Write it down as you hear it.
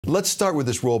Let's start with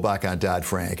this rollback on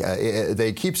Dodd-Frank.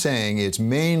 They keep saying it's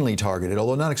mainly targeted,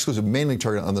 although not exclusive, mainly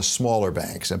targeted on the smaller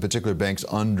banks, and particular banks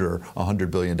under $100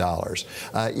 billion.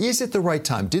 Is it the right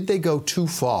time? Did they go too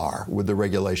far with the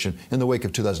regulation in the wake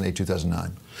of 2008,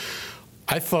 2009?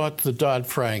 I thought the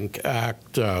Dodd-Frank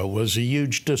Act was a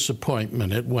huge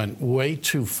disappointment. It went way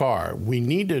too far. We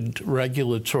needed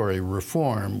regulatory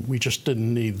reform. We just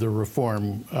didn't need the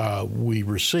reform we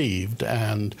received.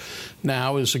 And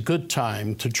now is a good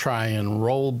time to try and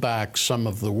roll back some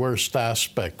of the worst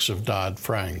aspects of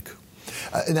Dodd-Frank.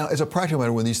 Now, as a practical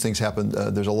matter, when these things happen,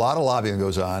 there's a lot of lobbying that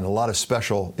goes on, a lot of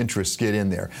special interests get in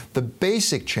there. The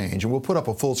basic change, and we'll put up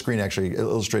a full screen actually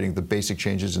illustrating the basic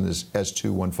changes in this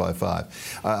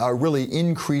S2155, are really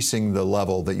increasing the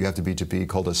level that you have to be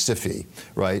called a SIFI,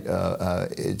 right,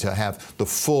 to have the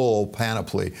full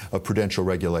panoply of prudential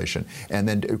regulation. And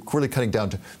then really cutting down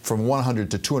from $100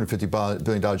 to $250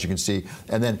 billion, you can see.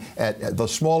 And then at the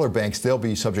smaller banks, they'll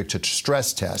be subject to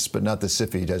stress tests, but not the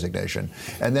SIFI designation.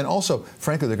 And then also,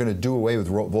 frankly, they're going to do away with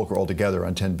Volcker altogether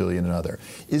on $10 billion and other.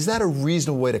 Is that a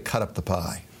reasonable way to cut up the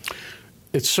pie?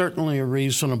 It's certainly a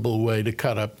reasonable way to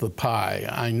cut up the pie.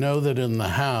 I know that in the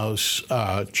House,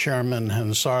 Chairman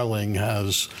Hensarling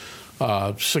has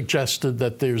suggested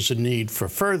that there's a need for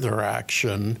further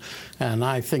action, and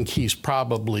I think he's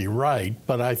probably right.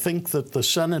 But I think that the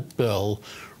Senate bill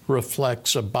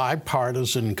reflects a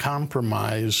bipartisan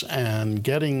compromise, and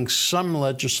getting some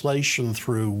legislation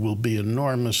through will be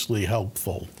enormously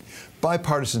helpful.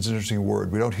 Bipartisan is an interesting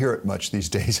word. We don't hear it much these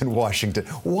days in Washington.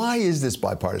 Why is this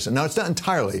bipartisan? Now, it's not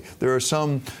entirely. There are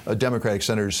some Democratic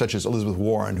senators, such as Elizabeth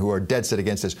Warren, who are dead set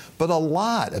against this. But a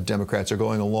lot of Democrats are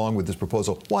going along with this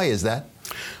proposal. Why is that?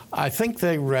 I think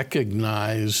they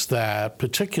recognize that,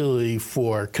 particularly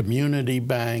for community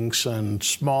banks and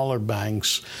smaller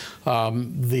banks,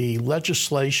 the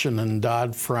legislation in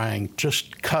Dodd-Frank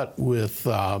just cut with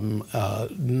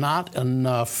not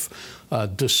enough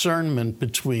discernment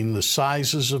between the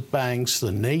sizes of banks,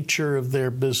 the nature of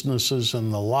their businesses,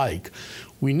 and the like.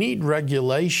 We need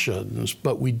regulations,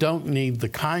 but we don't need the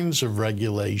kinds of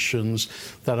regulations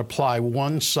that apply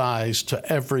one size to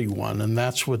everyone, and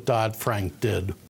that's what Dodd-Frank did.